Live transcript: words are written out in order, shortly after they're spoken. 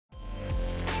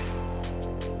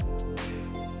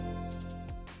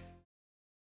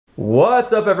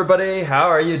What's up everybody? How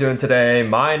are you doing today?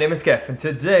 My name is Kev and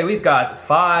today we've got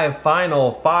 5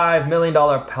 final $5 million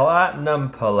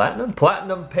platinum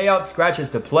payout scratches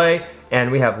to play, and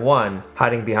we have one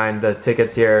hiding behind the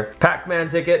tickets here.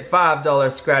 PacMan ticket,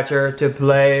 $5 scratcher to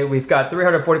play. We've got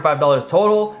 $345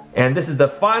 total, and this is the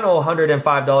final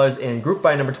 $105 in group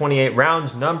buy number 28,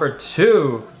 round number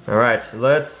 2. Alright,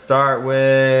 let's start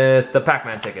with the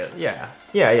PacMan ticket.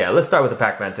 Let's start with the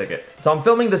PacMan ticket. So I'm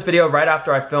filming this video right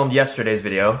after I filmed yesterday's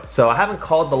video, so I haven't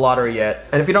called the lottery yet.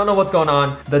 And if you don't know what's going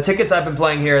on, the tickets I've been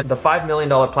playing here, the $5 million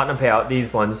platinum payout,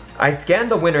 these ones, I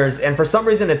scanned the winners and for some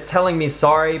reason it's telling me,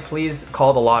 sorry, please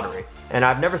call the lottery. And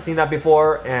I've never seen that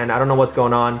before, and I don't know what's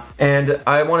going on. And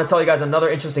I want to tell you guys another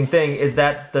interesting thing is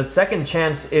that the second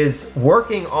chance is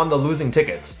working on the losing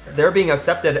tickets. They're being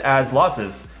accepted as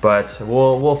losses, but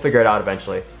we'll figure it out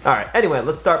eventually. All right, anyway,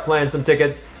 let's start playing some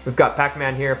tickets. We've got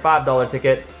PacMan here, $5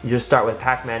 ticket. You just start with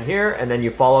PacMan here, and then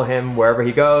you follow him wherever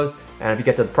he goes. And if you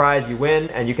get to the prize, you win.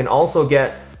 And you can also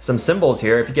get some symbols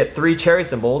here. If you get 3 cherry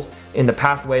symbols in the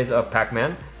pathways of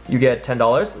PacMan, you get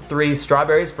 $10, 3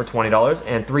 strawberries for $20,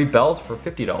 and 3 bells for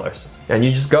 $50. And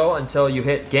you just go until you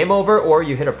hit game over or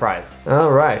you hit a prize. All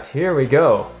right, here we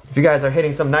go. If you guys are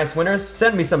hitting some nice winners,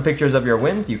 send me some pictures of your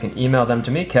wins. You can email them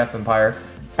to me,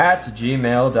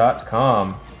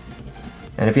 kevempire@gmail.com.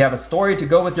 And if you have a story to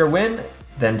go with your win,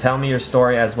 then tell me your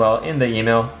story as well in the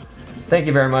email. Thank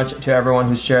you very much to everyone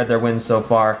who's shared their wins so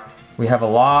far. We have a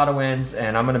lot of wins,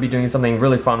 and I'm going to be doing something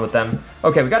really fun with them.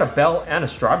 Okay, we got a bell and a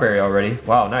strawberry already.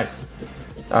 Wow, nice.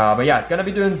 But yeah, going to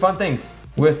be doing fun things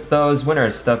with those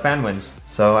winners, the fan wins.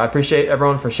 So I appreciate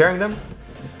everyone for sharing them.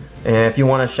 And if you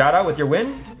want a shout out with your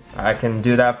win, I can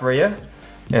do that for you.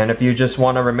 And if you just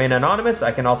want to remain anonymous,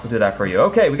 I can also do that for you.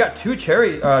 Okay, we got 2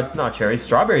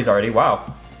 strawberries already. Wow,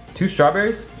 2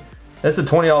 strawberries? That's a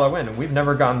 $20 win. We've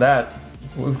never gotten that.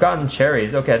 We've gotten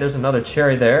cherries. Okay, there's another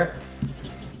cherry there.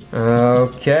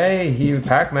 Okay,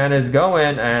 PacMan is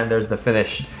going, and there's the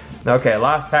finish. Okay,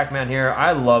 last PacMan here.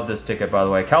 I love this ticket, by the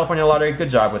way. California Lottery, good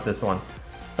job with this one.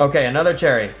 Okay, another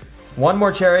cherry. One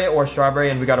more cherry or strawberry,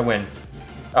 and we got a win.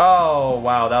 Oh,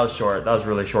 wow, that was short. That was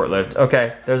really short-lived.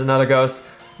 Okay, there's another ghost.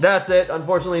 That's it.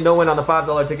 Unfortunately, no win on the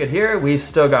 $5 ticket here. We've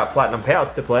still got platinum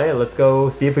payouts to play. Let's go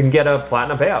see if we can get a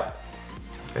platinum payout.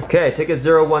 Okay, ticket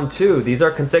 012. These are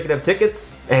consecutive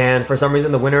tickets, and for some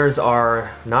reason the winners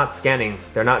are not scanning.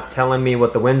 They're not telling me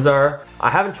what the wins are.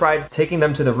 I haven't tried taking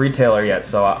them to the retailer yet,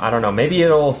 so I don't know. Maybe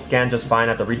it'll scan just fine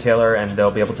at the retailer and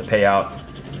they'll be able to pay out.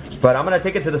 But I'm gonna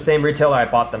take it to the same retailer I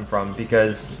bought them from,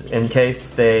 because in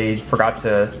case they forgot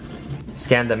to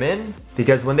scan them in,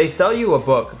 because when they sell you a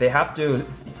book, they have to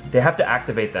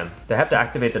activate them. They have to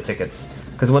activate the tickets.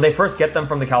 Because when they first get them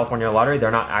from the California Lottery,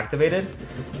 they're not activated.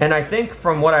 And I think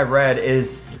from what I read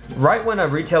is, right when a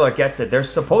retailer gets it, they're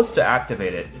supposed to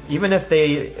activate it. Even if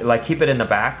they like keep it in the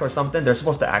back or something, they're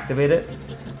supposed to activate it.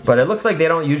 But it looks like they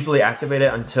don't usually activate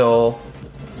it until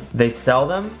they sell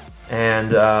them. And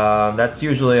that's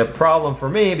usually a problem for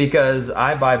me because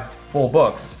I buy full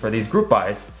books for these group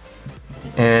buys.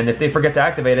 And if they forget to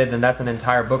activate it, then that's an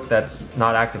entire book that's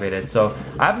not activated. So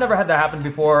I've never had that happen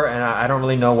before, and I don't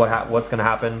really know what's gonna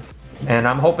happen. And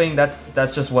I'm hoping that's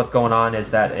just what's going on, is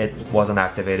that it wasn't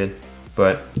activated.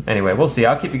 But anyway, we'll see.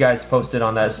 I'll keep you guys posted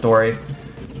on that story.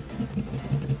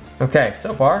 Okay,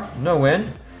 so far, no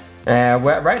win.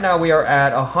 Right now we are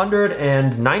at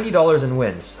 $190 in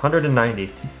wins,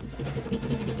 190.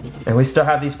 And we still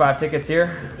have these 5 tickets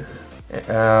here.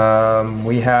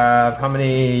 We have how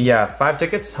many? Yeah, 5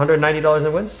 tickets, $190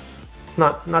 in wins. It's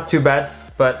not too bad,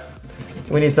 but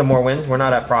we need some more wins. We're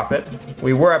not at profit.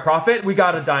 We were at profit. We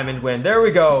got a diamond win. There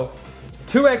we go.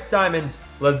 2x diamond.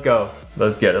 Let's go.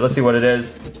 Let's get it. Let's see what it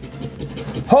is.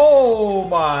 Oh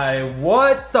my!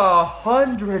 What the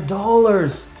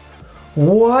 $100?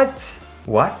 What?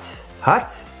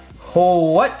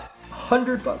 Oh, what?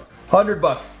 100 bucks. 100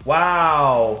 bucks.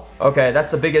 Wow. Okay, that's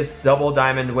the biggest double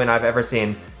diamond win I've ever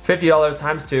seen. $50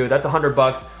 times 2, that's 100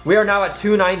 bucks. We are now at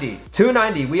 290.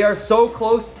 290. We are so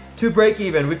close to break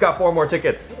even. We've got 4 more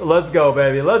tickets. Let's go,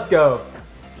 baby. Let's go.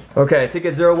 Okay,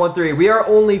 ticket 013. We are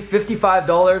only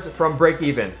 $55 from break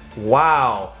even.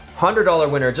 Wow. $100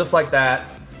 winner just like that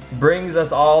brings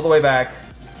us all the way back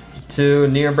to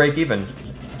near break even.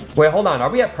 Wait, hold on. Are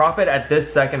we at profit at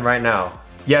this second right now?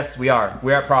 Yes, we are.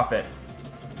 We're at profit.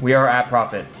 We are at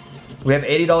profit. We have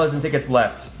 $80 in tickets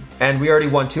left, and we already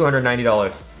won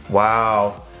 $290.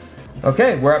 Wow.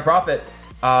 Okay, we're at profit.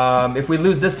 If we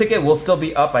lose this ticket, we'll still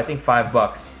be up, I think,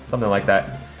 $5, something like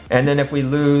that. And then if we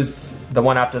lose the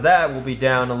one after that, we'll be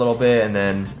down a little bit, and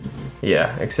then,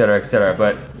 yeah, etc., etc.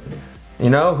 But You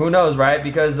know, who knows, right?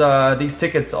 Because these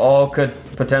tickets all could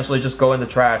potentially just go in the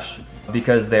trash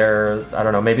because they're, I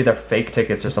don't know, maybe they're fake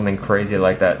tickets or something crazy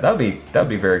like that. That'd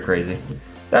be very crazy.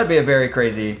 That'd be a very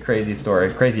crazy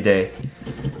story, crazy day.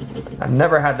 I've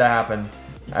never had that happen.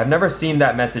 I've never seen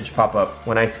that message pop up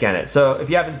when I scan it. So if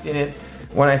you haven't seen it,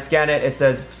 when I scan it, it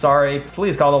says, sorry,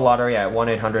 please call the lottery at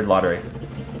 1-800-LOTTERY.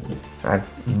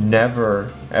 I've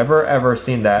never, ever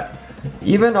seen that.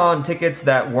 Even on tickets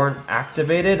that weren't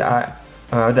activated,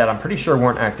 that I'm pretty sure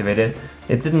weren't activated,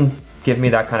 it didn't give me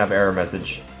that kind of error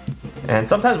message. And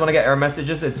sometimes when I get error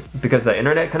messages, it's because the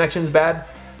internet connection's bad,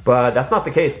 but that's not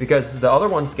the case because the other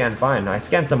ones scan fine. I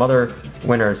scanned some other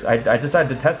winners. I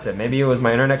decided to test it. Maybe it was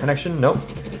my internet connection. Nope.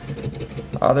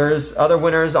 Other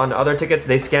winners on other tickets,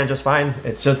 they scan just fine.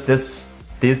 It's just this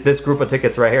group of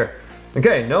tickets right here.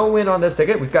 Okay, no win on this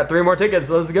ticket. We've got 3 more tickets.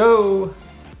 Let's go.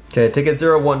 Okay, ticket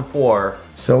 014.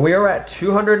 So we are at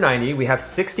 290. We have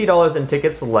 $60 in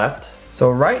tickets left.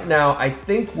 So right now, I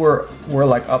think we're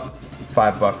like up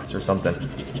 $5 or something.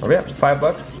 Are we up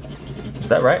 $5? Is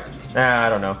that right? Nah, I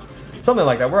don't know. Something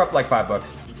like that. We're up like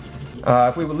 $5.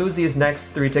 If we would lose these next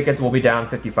 3 tickets, we'll be down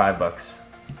 $55.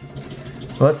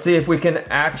 Let's see if we can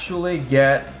actually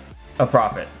get a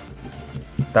profit.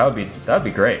 That would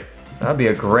be great. That'd be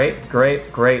a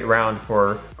great round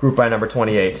for group by number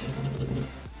 28.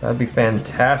 That'd be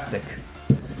fantastic.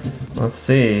 Let's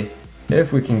see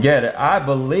if we can get it. I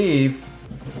believe.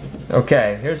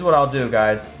 Okay, here's what I'll do,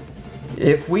 guys.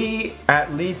 If we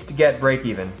at least get break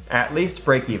even,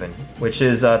 which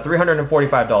is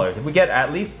 $345. If we get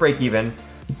at least break even,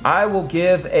 I will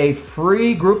give a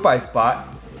free group buy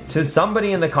spot to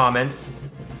somebody in the comments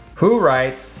who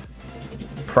writes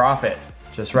profit.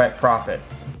 Just write profit.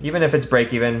 Even if it's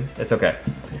break even, it's okay.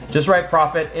 Just write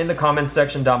profit in the comments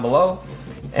section down below,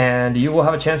 and you will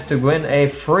have a chance to win a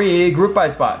free group buy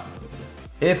spot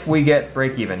if we get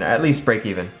break even, at least break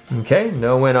even. Okay,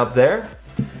 no win up there.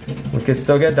 We can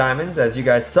still get diamonds, as you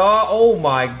guys saw. Oh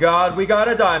my god, we got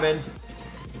a diamond.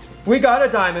 We got a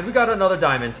diamond. We got another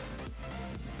diamond.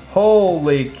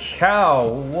 Holy cow,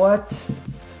 what?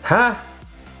 Huh?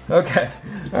 Okay,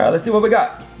 all right, let's see what we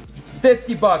got.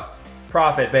 $50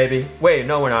 profit, baby. Wait,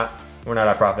 no, we're not. We're not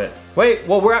at profit. Wait,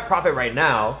 well, we're at profit right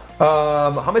now.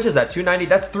 How much is that? 290?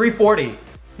 That's 340.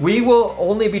 We will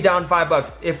only be down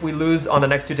 $5 if we lose on the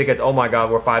next 2 tickets. Oh my god,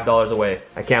 we're $5 away.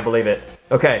 I can't believe it.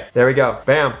 Okay, there we go.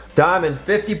 Bam. Diamond,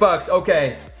 $50.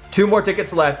 Okay, 2 more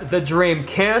tickets left. The dream.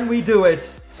 Can we do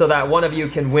it so that one of you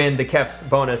can win the Kef's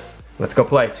bonus? Let's go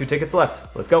play. 2 tickets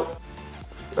left. Let's go.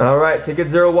 All right, ticket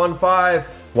 015.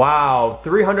 Wow,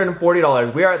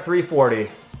 $340. We are at 340.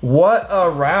 What a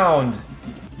round.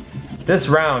 This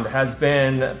round has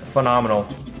been phenomenal.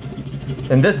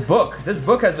 And this book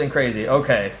has been crazy.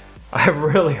 Okay, I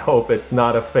really hope it's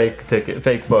not a fake ticket,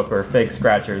 fake book or fake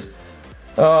scratchers.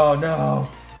 Oh no.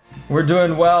 We're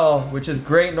doing well, which is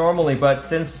great normally, but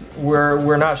since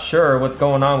we're not sure what's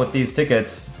going on with these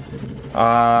tickets,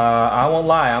 I won't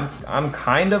lie, I'm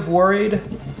kind of worried,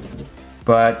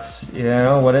 but you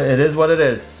know what, it is what it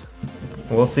is.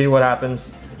 We'll see what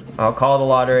happens. I'll call the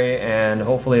lottery and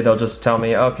hopefully they'll just tell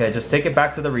me, okay, just take it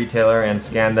back to the retailer and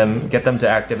scan them, get them to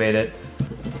activate it,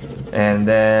 and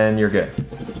then you're good.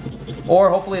 Or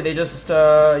hopefully they just,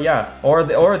 yeah, or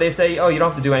they say, oh, you don't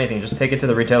have to do anything, just take it to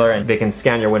the retailer and they can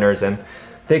scan your winners and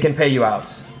they can pay you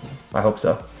out. I hope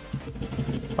so.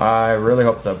 I really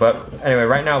hope so. But anyway,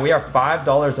 right now we are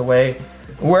 $5 away.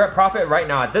 We're at profit right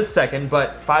now at this second,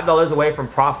 but $5 away from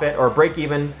profit or break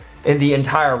even in the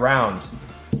entire round.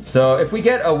 So if we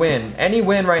get a win, any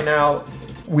win right now,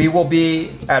 we will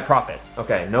be at profit.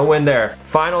 Okay, no win there.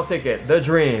 Final ticket, the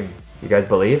dream. You guys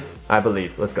believe? I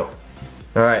believe. Let's go.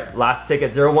 All right, last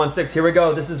ticket, 016. Here we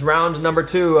go. This is round number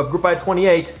 2 of Group by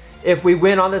 28. If we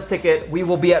win on this ticket, we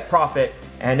will be at profit.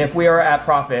 And if we are at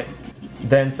profit,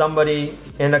 then somebody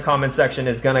in the comment section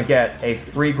is gonna get a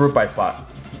free group buy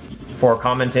spot for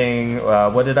commenting.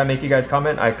 What did I make you guys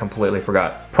comment? I completely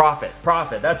forgot. Profit,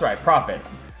 that's right, profit.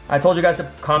 I told you guys to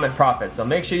comment profit, so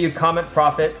make sure you comment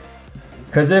profit,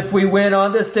 because if we win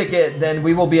on this ticket, then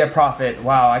we will be at profit.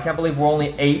 Wow, I can't believe we're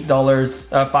only $8,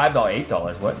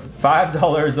 $8, what?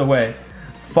 $5 away.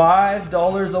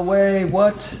 $5 away,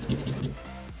 what?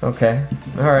 Okay,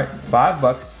 all right,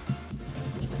 $5.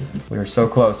 We were so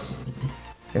close.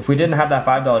 If we didn't have that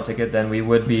 $5 ticket, then we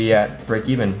would be at break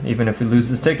even if we lose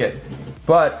this ticket.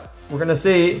 But we're gonna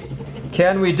see,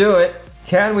 can we do it?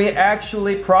 Can we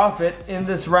actually profit in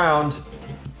this round?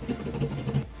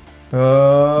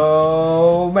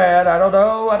 Oh man, I don't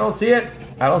know. I don't see it.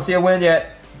 I don't see a win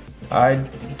yet. I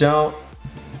don't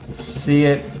see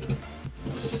it.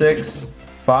 6,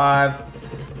 5.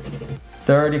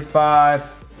 35,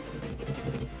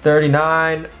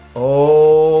 39.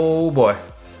 Oh boy,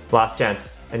 last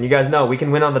chance. And you guys know we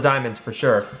can win on the diamonds for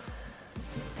sure.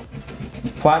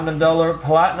 Platinum dollar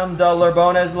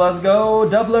bonus, let's go.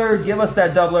 Doubler, give us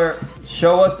that doubler.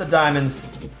 Show us the diamonds.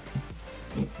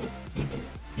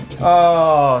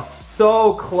 Oh,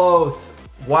 so close.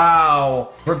 Wow.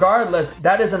 Regardless,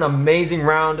 that is an amazing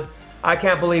round. I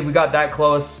can't believe we got that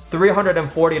close.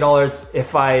 $340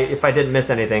 if I didn't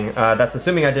miss anything. That's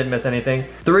assuming I didn't miss anything.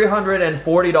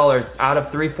 $340 out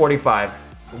of 345.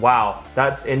 Wow,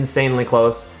 that's insanely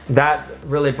close. That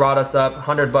really brought us up.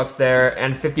 100 bucks there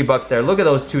and 50 bucks there. Look at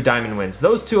those two diamond wins.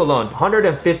 Those two alone,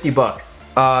 150 bucks.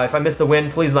 If I missed a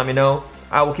win, please let me know.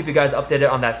 I will keep you guys updated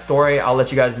on that story. I'll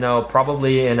let you guys know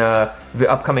probably in a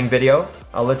upcoming video.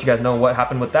 I'll let you guys know what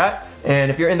happened with that.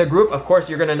 And if you're in the group, of course,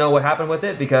 you're gonna know what happened with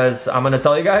it because I'm gonna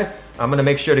tell you guys. I'm gonna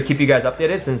make sure to keep you guys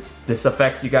updated since this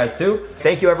affects you guys too.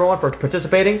 Thank you everyone for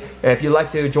participating. And if you'd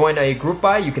like to join a group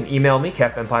buy, you can email me,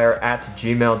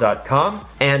 kefempire@gmail.com.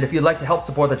 And if you'd like to help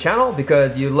support the channel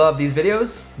because you love these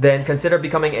videos, then consider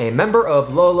becoming a member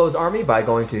of Lolo's Army by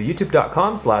going to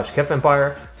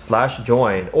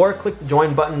youtube.com/kefempire/join or click the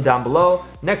join button down below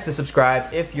next to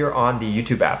subscribe if you're on the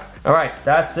YouTube app. All right,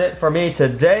 that's it for me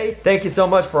today. Thank you so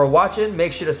much for watching.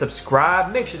 Make sure to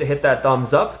subscribe. Make sure to hit that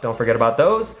thumbs up. Don't forget about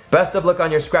those. Best of luck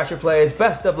on your scratcher plays.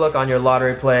 Best of luck on your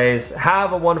lottery plays.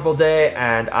 Have a wonderful day,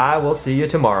 and I will see you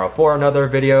tomorrow for another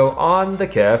video on the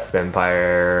Kef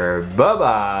Empire.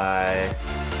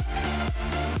 Bye-bye.